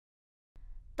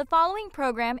The following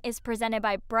program is presented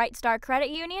by Bright Star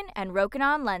Credit Union and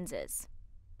Rokinon Lenses.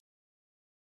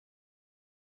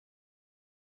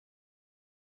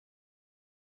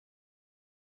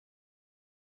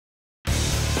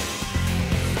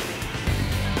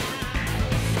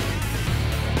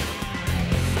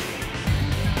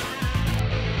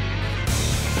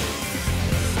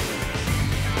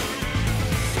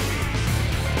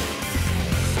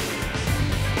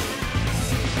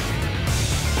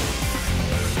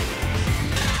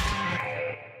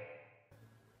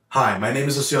 Hi, my name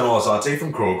is Luciano Alzate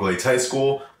from Coral Glades High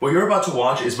School. What you're about to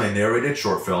watch is my narrated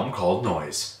short film called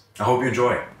Noise. I hope you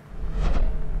enjoy.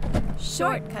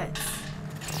 Shortcuts.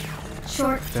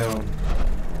 Short film.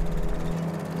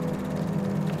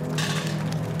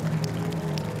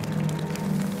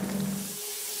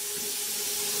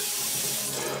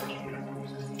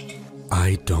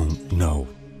 I don't know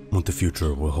what the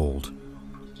future will hold.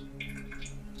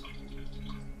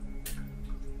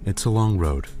 It's a long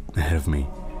road ahead of me.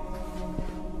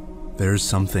 There's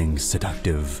something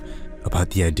seductive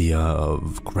about the idea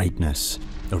of greatness,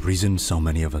 a reason so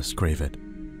many of us crave it.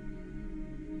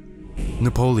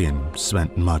 Napoleon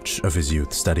spent much of his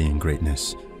youth studying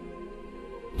greatness,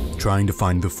 trying to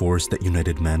find the force that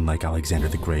united men like Alexander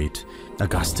the Great,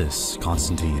 Augustus,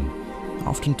 Constantine.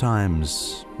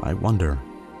 Oftentimes, I wonder,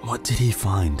 what did he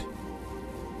find?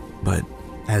 But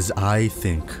as I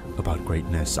think about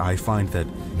greatness, I find that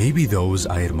maybe those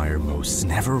I admire most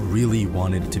never really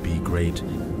wanted to be great.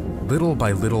 Little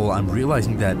by little, I'm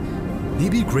realizing that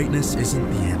maybe greatness isn't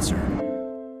the answer.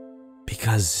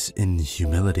 Because in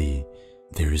humility,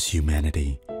 there is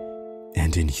humanity.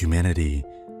 And in humanity,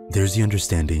 there's the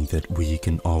understanding that we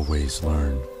can always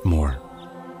learn more.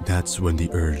 That's when the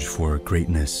urge for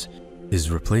greatness is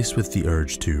replaced with the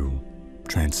urge to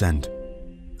transcend.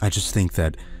 I just think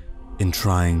that in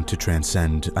trying to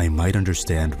transcend, I might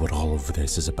understand what all of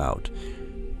this is about.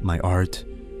 My art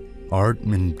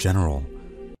in general.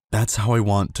 That's how I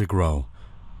want to grow.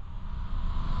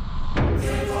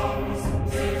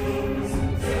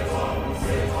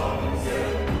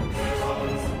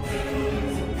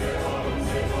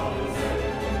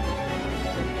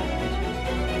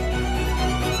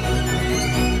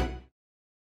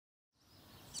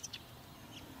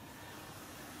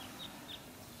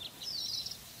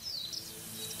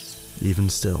 Even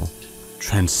still,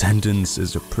 transcendence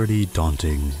is a pretty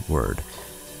daunting word.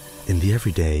 In the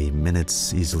everyday,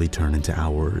 minutes easily turn into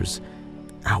hours,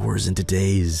 hours into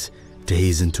days,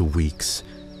 days into weeks,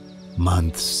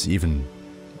 months, even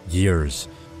years.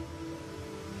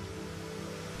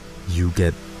 You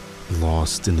get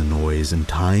lost in the noise and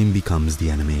time becomes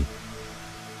the enemy.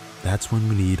 That's when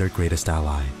we need our greatest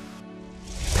ally,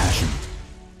 passion.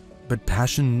 But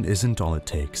passion isn't all it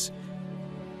takes.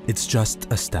 It's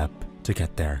just a step to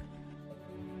get there,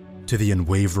 to the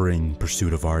unwavering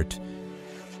pursuit of art.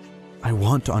 I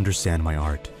want to understand my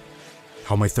art,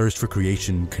 how my thirst for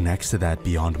creation connects to that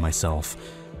beyond myself.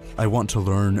 I want to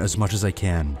learn as much as I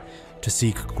can, to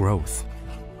seek growth.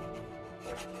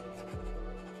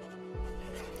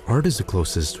 Art is the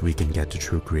closest we can get to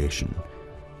true creation.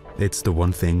 It's the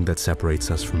one thing that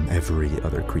separates us from every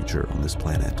other creature on this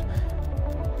planet.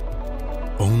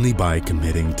 Only by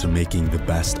committing to making the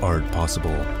best art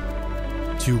possible,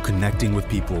 to connecting with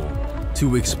people,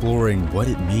 to exploring what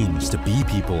it means to be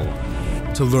people,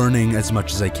 to learning as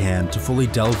much as I can, to fully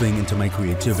delving into my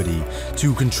creativity,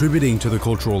 to contributing to the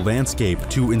cultural landscape,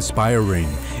 to inspiring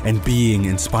and being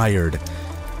inspired,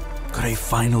 could I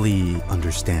finally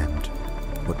understand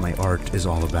what my art is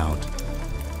all about?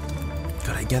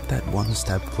 Could I get that one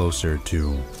step closer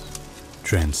to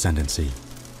transcendency?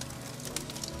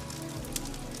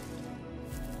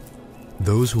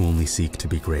 Those who only seek to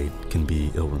be great can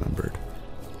be ill-remembered.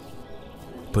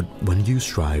 But when you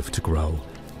strive to grow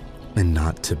and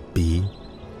not to be,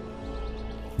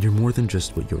 you're more than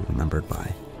just what you're remembered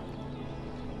by.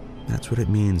 That's what it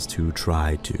means to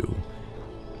try to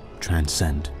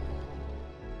transcend.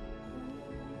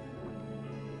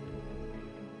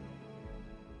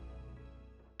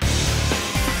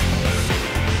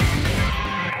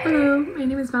 Hello, my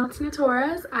name is Valentina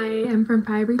Torres. I am from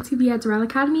BECON-TV at Doral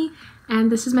Academy, and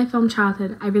this is my film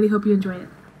Childhood. I really hope you enjoy it.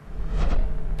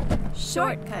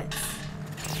 Shortcuts.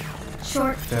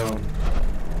 Short film.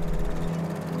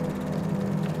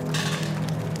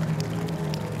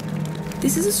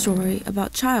 This is a story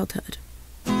about childhood,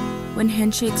 when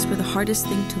handshakes were the hardest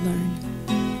thing to learn,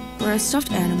 where our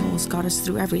stuffed animals got us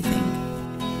through everything,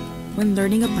 when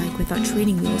learning a bike without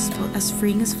training wheels felt as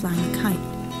freeing as flying a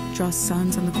kite, draw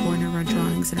suns on the corner of our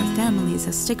drawings and our families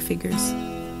as stick figures,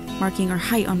 marking our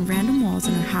height on random walls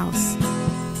in our house,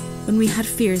 when we had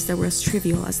fears that were as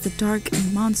trivial as the dark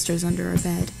and monsters under our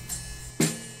bed.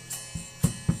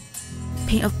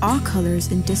 Paint of all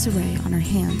colors in disarray on our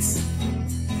hands.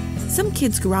 Some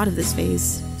kids grew out of this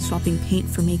phase, swapping paint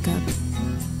for makeup.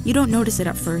 You don't notice it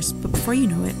at first, but before you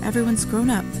know it, everyone's grown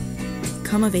up,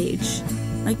 come of age.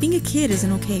 Like being a kid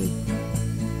isn't okay.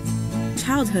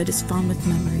 Childhood is filled with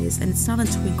memories, and it's not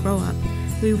until we grow up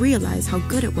we realize how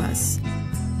good it was.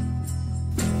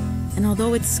 And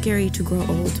although it's scary to grow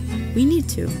old, we need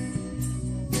to.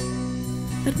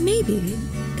 But maybe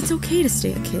it's okay to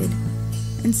stay a kid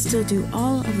and still do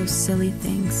all of those silly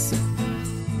things.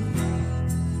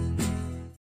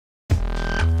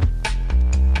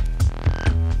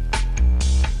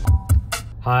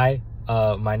 Hi,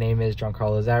 my name is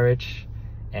Giancarlo Zarich,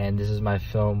 and this is my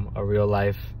film, A Real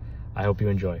Life. I hope you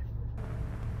enjoy.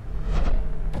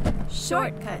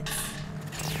 Shortcuts.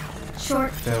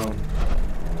 Short film.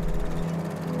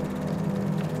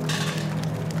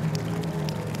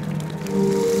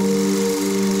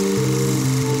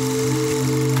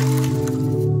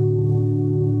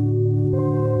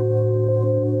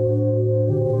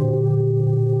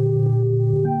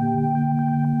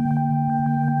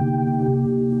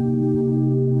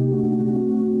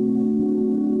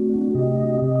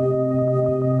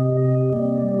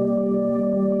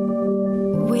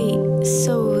 Wait,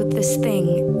 so this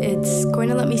thing, it's going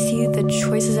to let me see the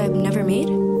choices I've never made?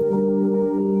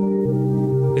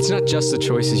 It's not just the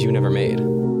choices you never made.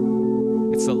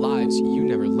 It's the lives you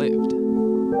never lived.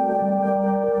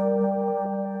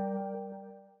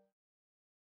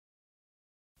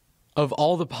 Of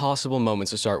all the possible moments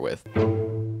to start with,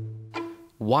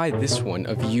 why this one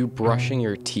of you brushing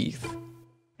your teeth?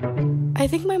 I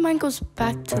think my mind goes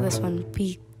back to this one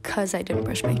because I didn't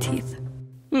brush my teeth.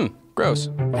 Gross.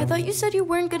 I thought you said you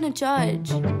weren't gonna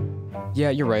judge. Yeah,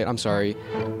 you're right, I'm sorry.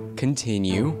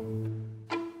 Continue.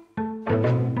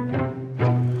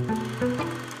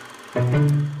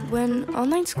 When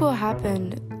online school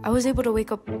happened, I was able to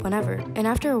wake up whenever, and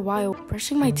after a while,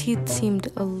 brushing my teeth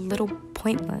seemed a little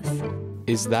pointless.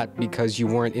 Is that because you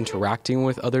weren't interacting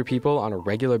with other people on a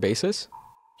regular basis?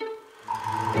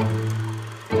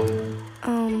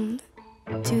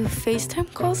 Do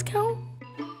FaceTime calls count?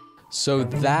 So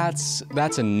that's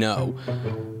a no.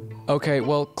 Okay,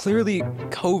 well, clearly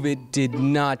COVID did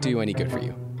not do any good for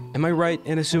you. Am I right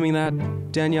in assuming that,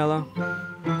 Daniela?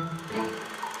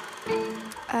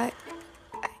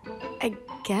 I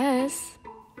guess.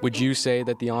 Would you say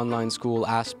that the online school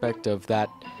aspect of that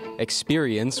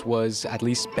experience was at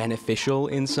least beneficial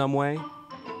in some way?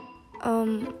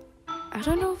 I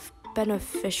don't know if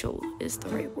beneficial is the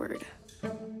right word.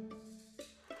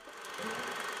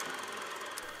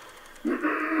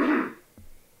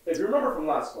 If you remember from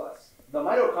last class, the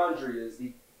mitochondria is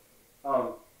the,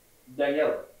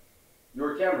 Daniela,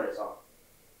 your camera is on.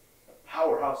 The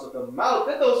powerhouse of the mouth.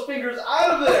 Get those fingers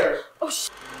out of there! Oh,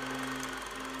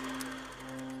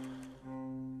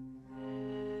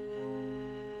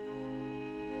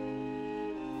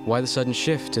 Why the sudden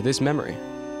shift to this memory?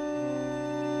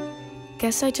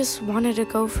 Guess I just wanted to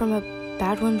go from a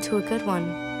bad one to a good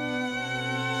one.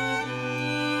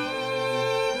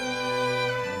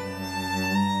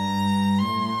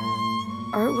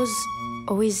 Art was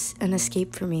always an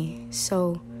escape for me,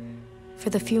 so for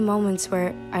the few moments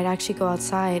where I'd actually go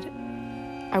outside,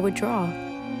 I would draw.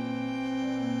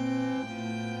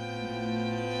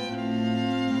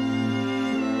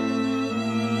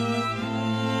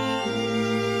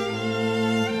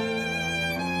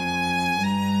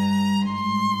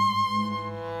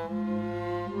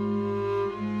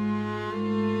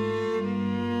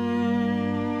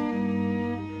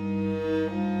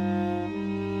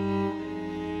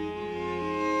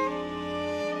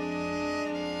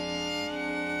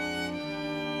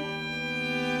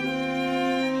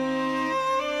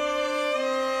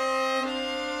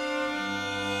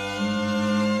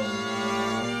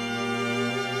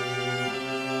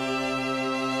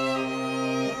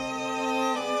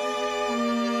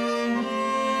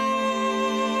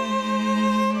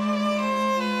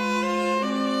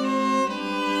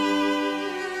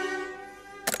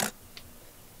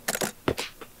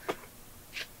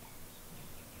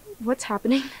 What's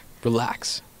happening?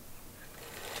 Relax.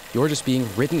 You're just being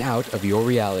written out of your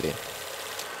reality.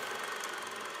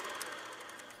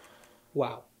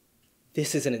 Wow,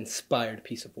 this is an inspired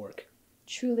piece of work.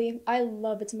 Truly, I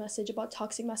love its message about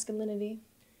toxic masculinity.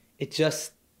 It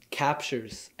just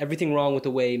captures everything wrong with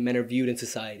the way men are viewed in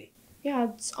society. Yeah,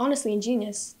 it's honestly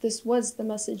ingenious. This was the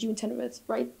message you intended with,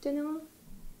 right, Daniela?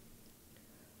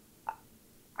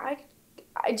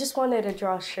 I just wanted to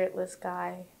draw a shirtless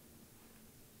guy.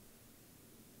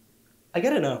 I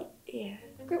gotta know. Yeah.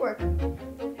 Great work.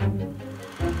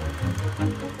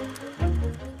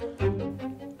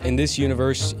 In this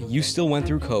universe, you still went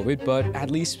through COVID, but at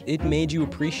least it made you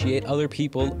appreciate other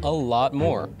people a lot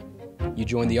more. You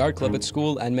joined the art club at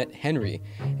school and met Henry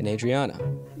and Adriana.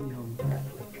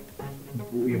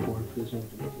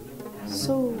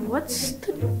 So, what's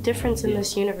the difference in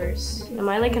this universe? Am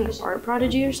I like an art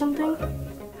prodigy or something?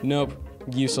 Nope,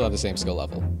 you still have the same skill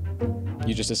level.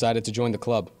 You just decided to join the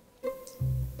club.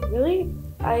 Really?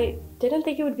 I didn't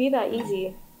think it would be that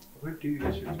easy. Where do you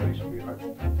get your inspiration for your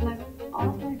art? Like, all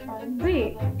of my friends.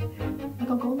 Wait, Like,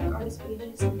 I'll go on like artist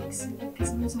pages and like see, because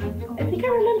sometimes I'm like, oh, I think I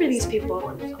remember these people.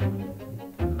 I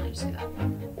just do that.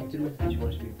 You didn't think you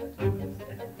wanted to be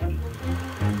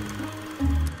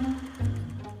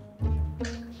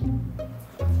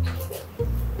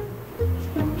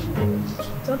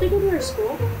Don't they go to our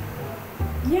school?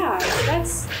 Yeah,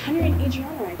 that's Henry and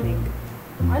Adriana, I think.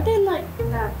 Aren't they in like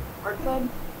that art club?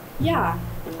 Yeah,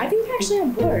 I think they're actually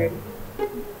on board.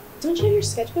 Don't you have your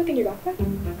sketchbook in your backpack?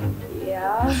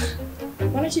 Yeah.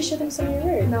 Why don't you show them some of your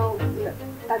work? No,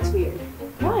 that's weird.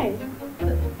 Why?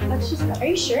 That's just. Are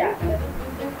you sure? Yeah.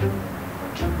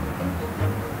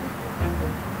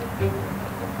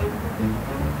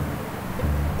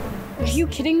 Are you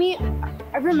kidding me?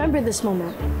 I remember this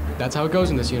moment. That's how it goes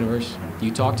in this universe.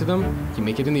 You talk to them, you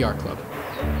make it in the art club.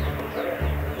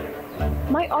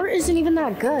 My art isn't even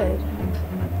that good.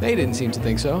 They didn't seem to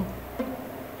think so.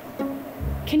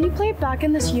 Can you play it back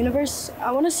in this universe?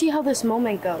 I want to see how this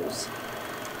moment goes.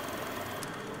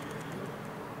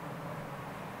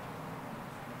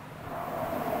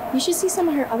 You should see some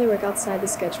of her other work outside the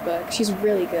sketchbook. She's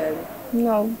really good.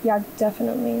 No, yeah,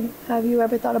 definitely. Have you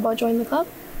ever thought about joining the club?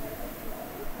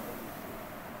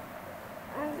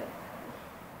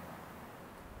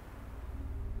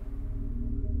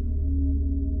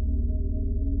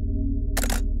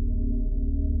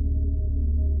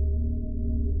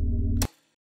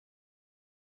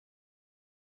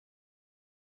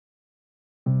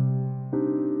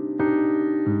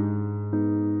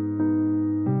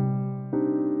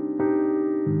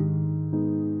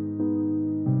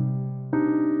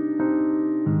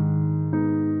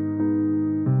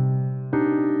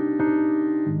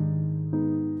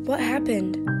 What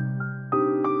happened?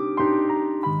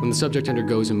 When the subject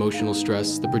undergoes emotional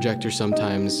stress, the projector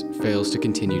sometimes fails to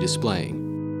continue displaying.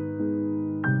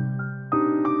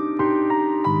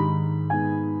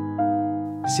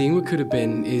 Seeing what could have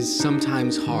been is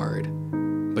sometimes hard,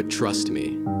 but trust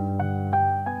me,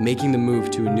 making the move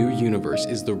to a new universe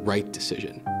is the right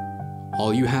decision.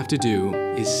 All you have to do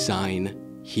is sign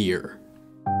here.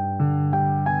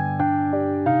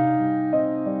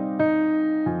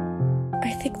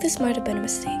 I think this might have been a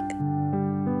mistake.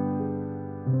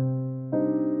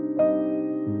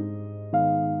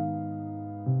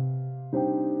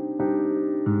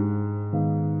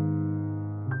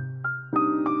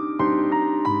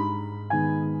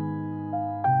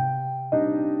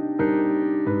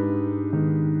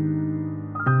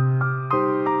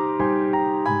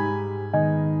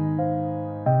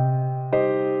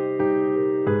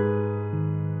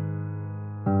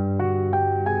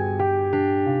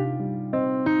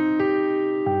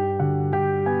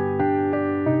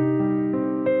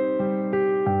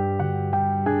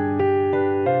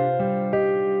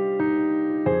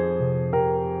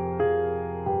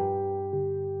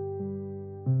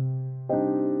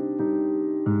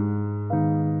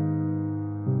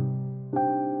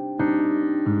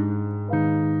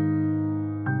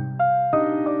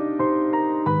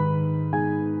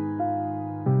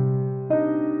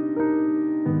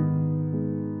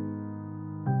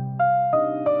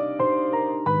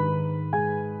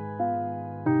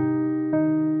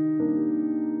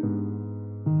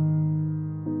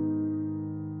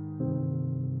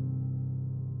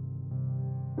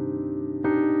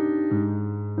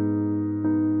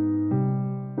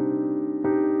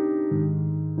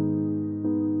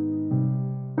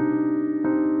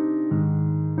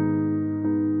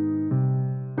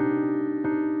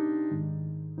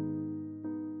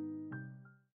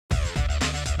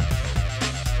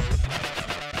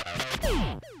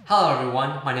 Hello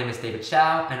everyone, my name is David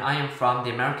Chow and I am from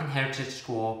the American Heritage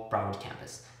School Broward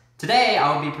campus. Today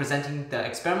I will be presenting the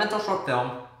experimental short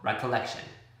film, Recollection.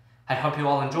 I hope you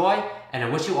all enjoy and I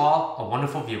wish you all a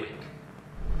wonderful viewing.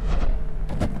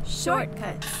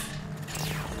 Shortcuts.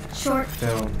 Short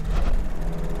film.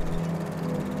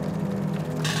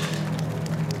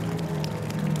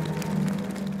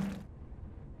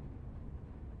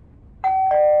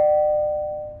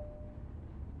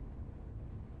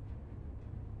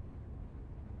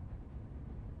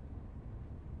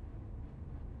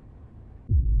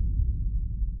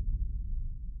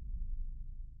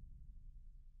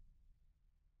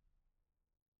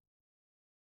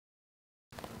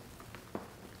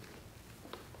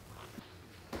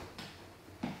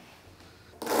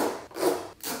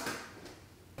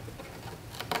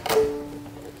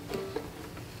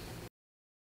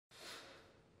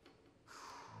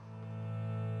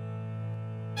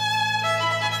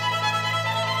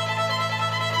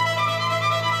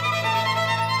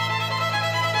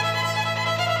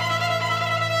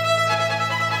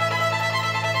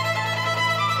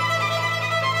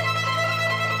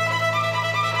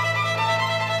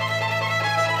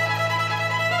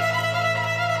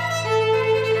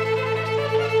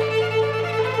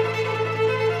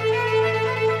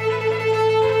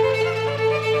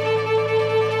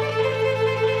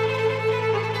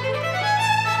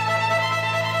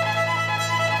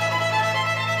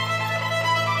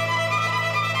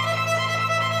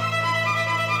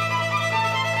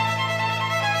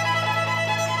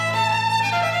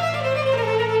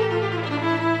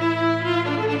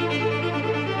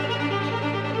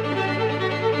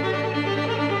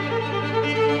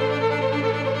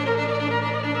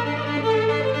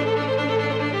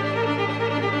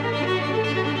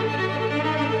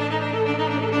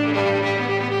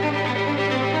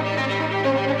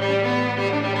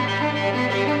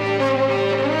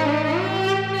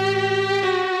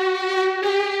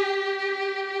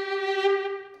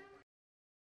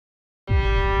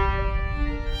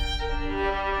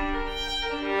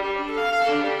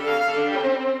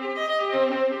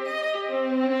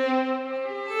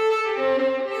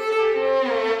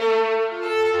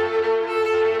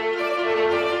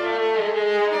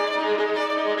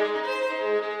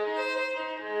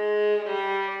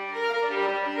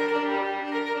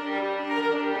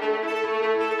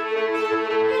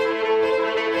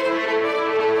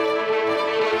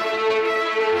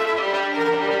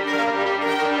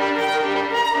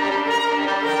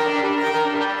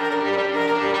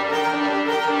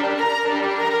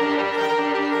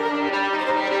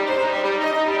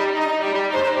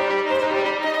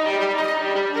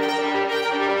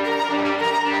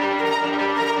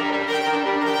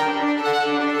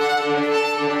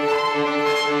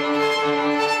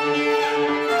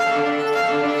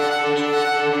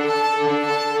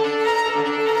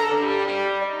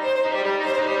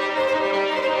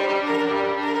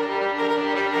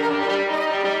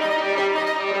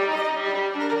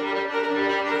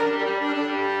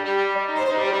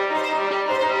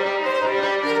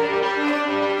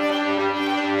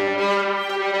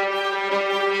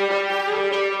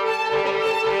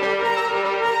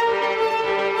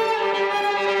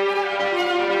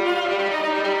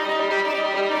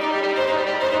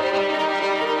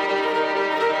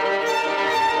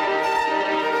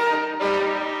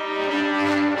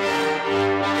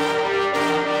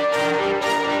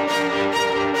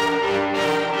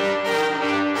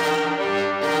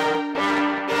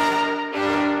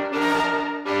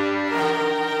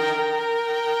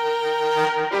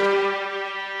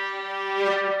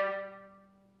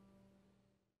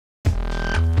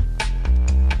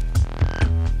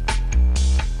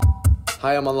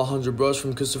 Hi, I'm Alejandro Bros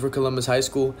from Christopher Columbus High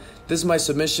School. This is my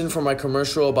submission for my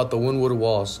commercial about the Wynwood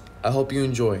Walls. I hope you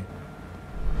enjoy.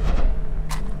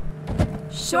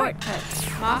 Shortcuts.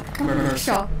 Mock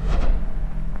commercial.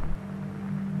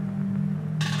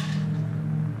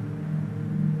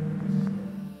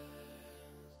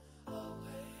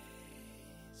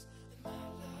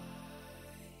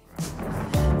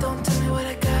 Don't tell me what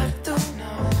I gotta do.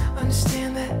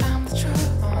 Understand that I'm the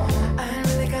truth. I ain't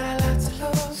really got a lot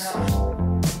to lose.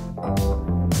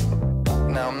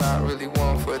 Now I'm not really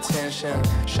one for attention.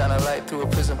 Shine a light through a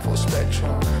prism full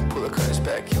spectrum. Pull the curtains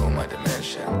back, you in my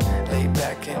dimension. Lay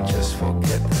back and just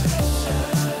forget the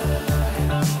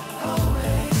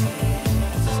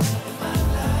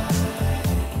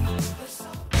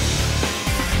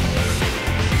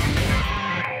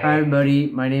Hi everybody,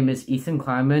 my name is Ethan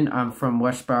Kleiman. I'm from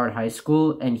West Broward High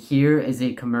School, and here is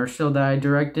a commercial that I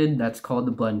directed that's called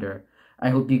The Blender. I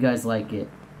hope you guys like it.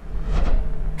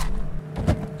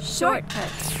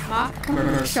 Shortcuts. Mock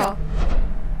commercial.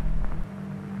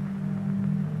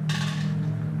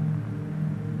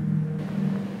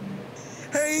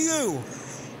 Hey you!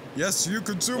 Yes, you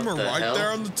consumer, right hell?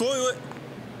 there on the toilet.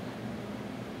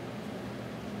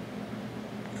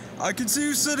 I can see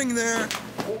you sitting there.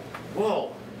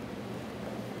 Whoa.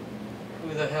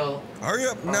 Who the hell? Hurry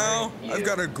up now. you? I've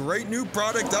got a great new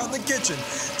product out in the kitchen.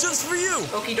 Just for you.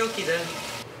 Okie dokie then.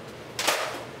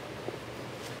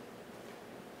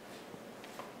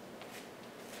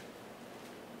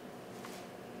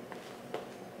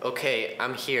 Okay,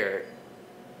 I'm here.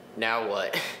 Now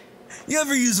what? You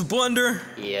ever use a blender?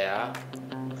 Yeah.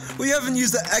 We haven't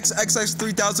used the XXX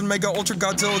 3000 Mega Ultra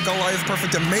Godzilla Goliath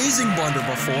Perfect Amazing Blender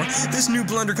before. This new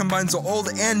blender combines the old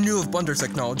and new of Blender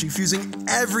technology, fusing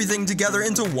everything together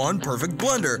into one perfect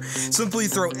blender. Simply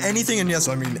throw anything, and yes,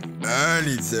 I mean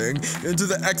anything, into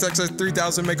the XXX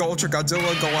 3000 Mega Ultra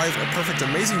Godzilla Goliath Perfect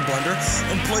Amazing Blender,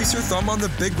 and place your thumb on the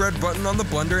big red button on the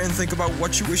blender and think about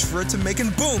what you wish for it to make,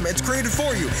 and boom, it's created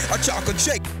for you. A chocolate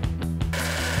shake.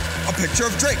 A picture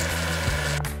of Drake.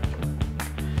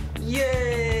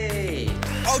 Yay!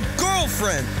 A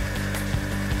girlfriend!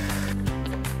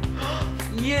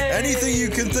 Yay! Anything you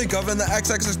can think of in the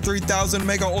XXX 3000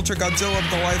 Mega Ultra Godzilla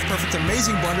Goliath Perfect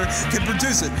Amazing Blender can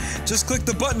produce it. Just click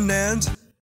the button and...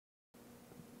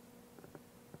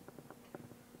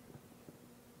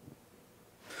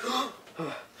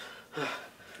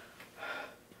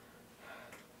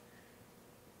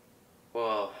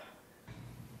 Whoa.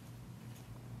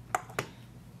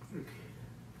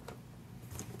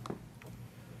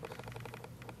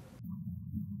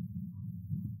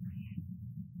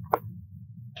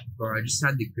 Bro, I just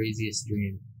had the craziest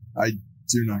dream. I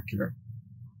do not care.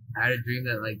 I had a dream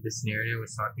that like this narrator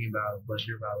was talking about a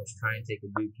blender while I was trying to take a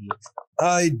dookie.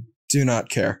 I do not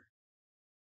care.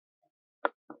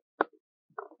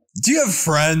 Do you have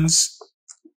friends?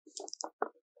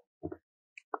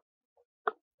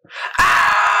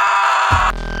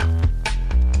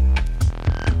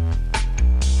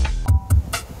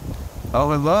 Oh,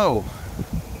 hello.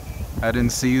 I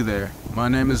didn't see you there. My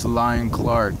name is Lion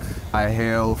Clark. I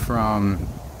hail from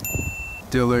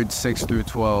Dillard 6 through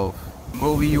 12. The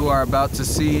movie you are about to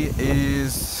see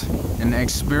is an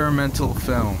experimental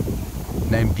film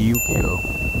named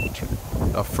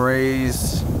Ukiyo. A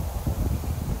phrase...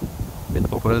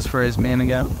 What does phrase mean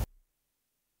again?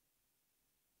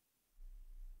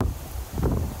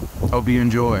 Hope you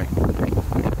enjoy.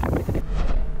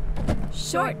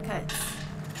 Shortcuts.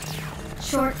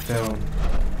 Short film.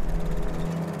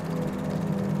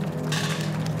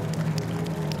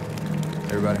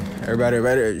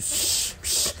 Everybody. Shh.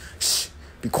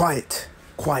 Be quiet.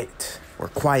 Quiet. We're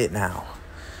quiet now.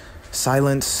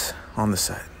 Silence on the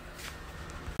set.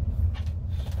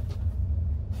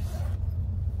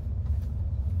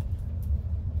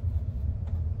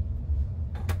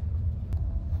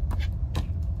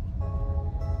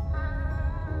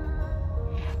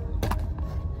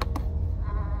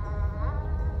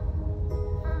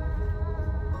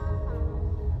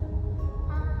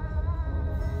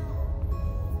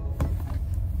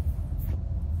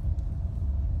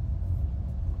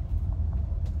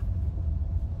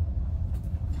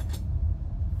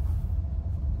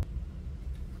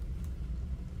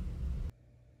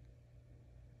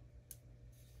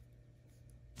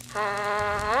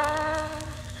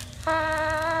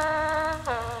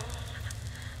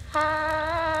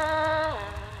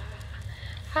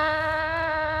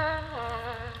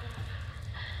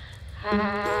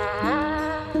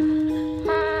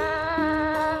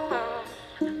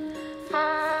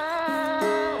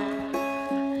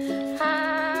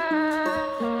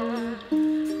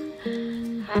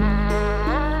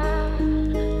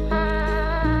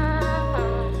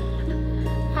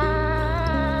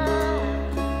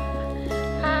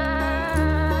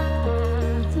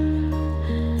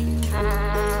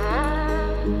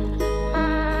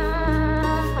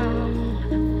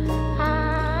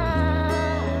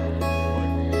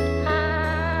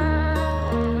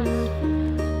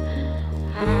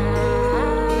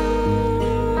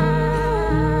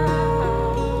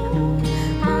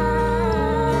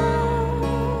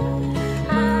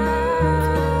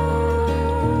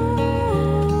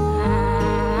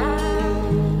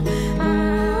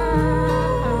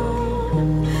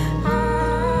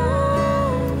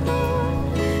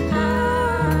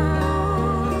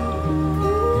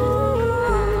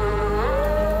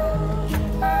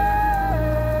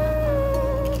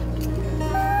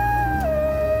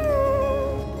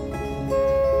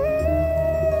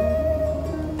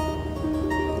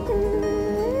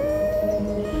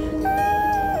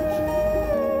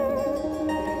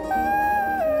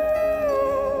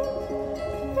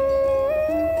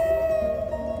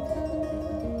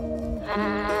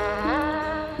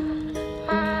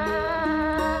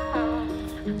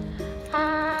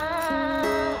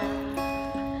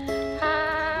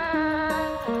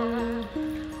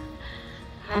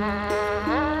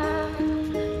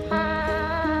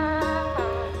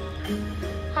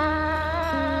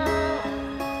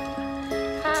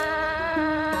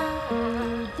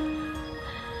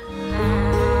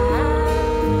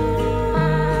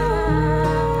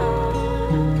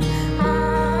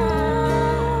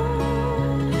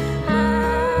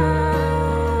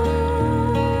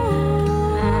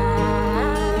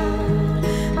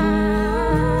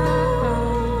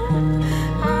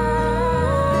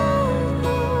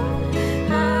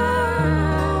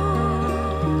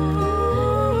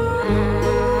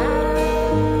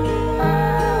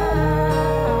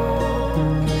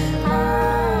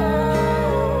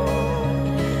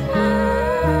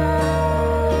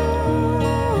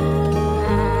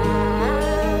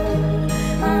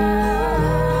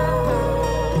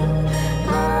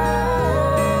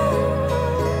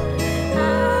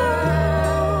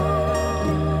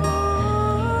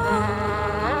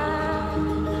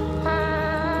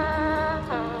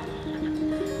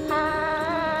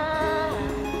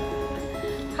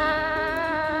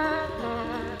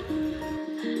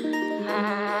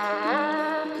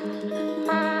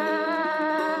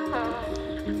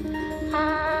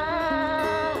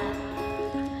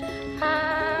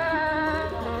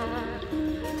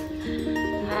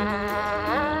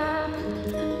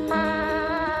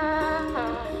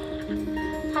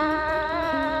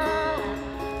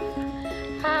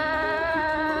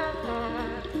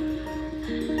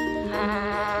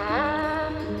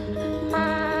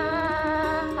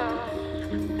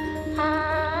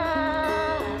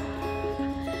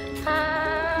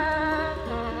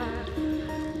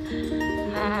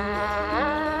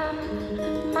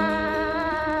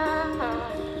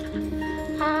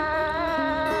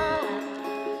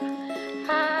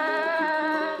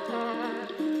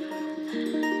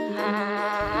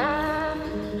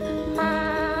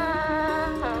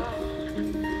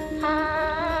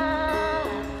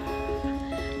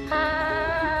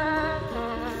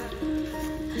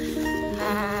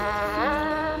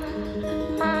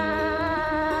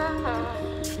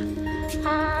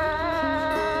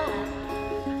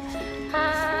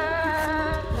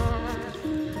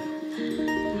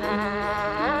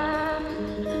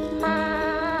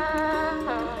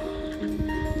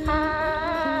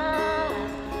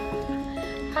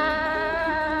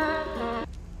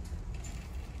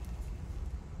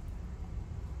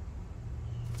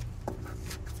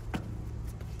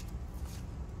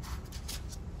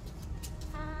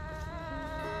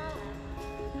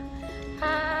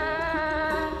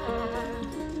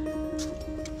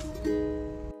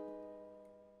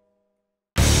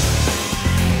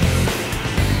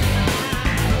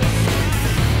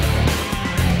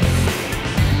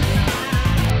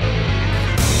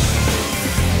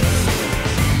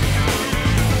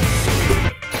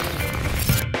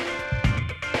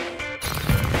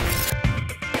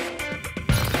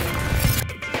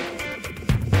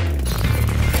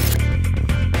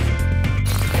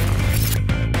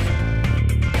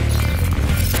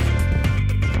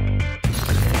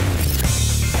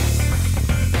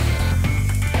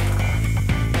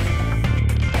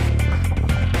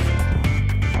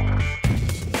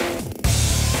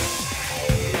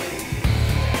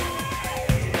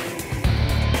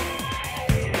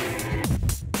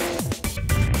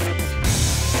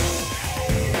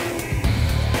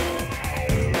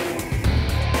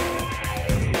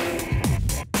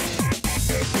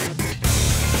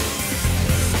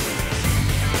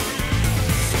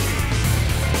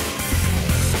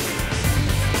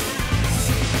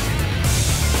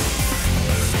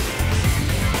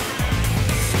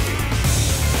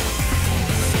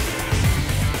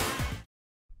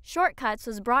 Shortcuts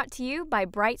was brought to you by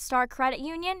Bright Star Credit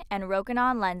Union and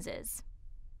Rokinon Lenses.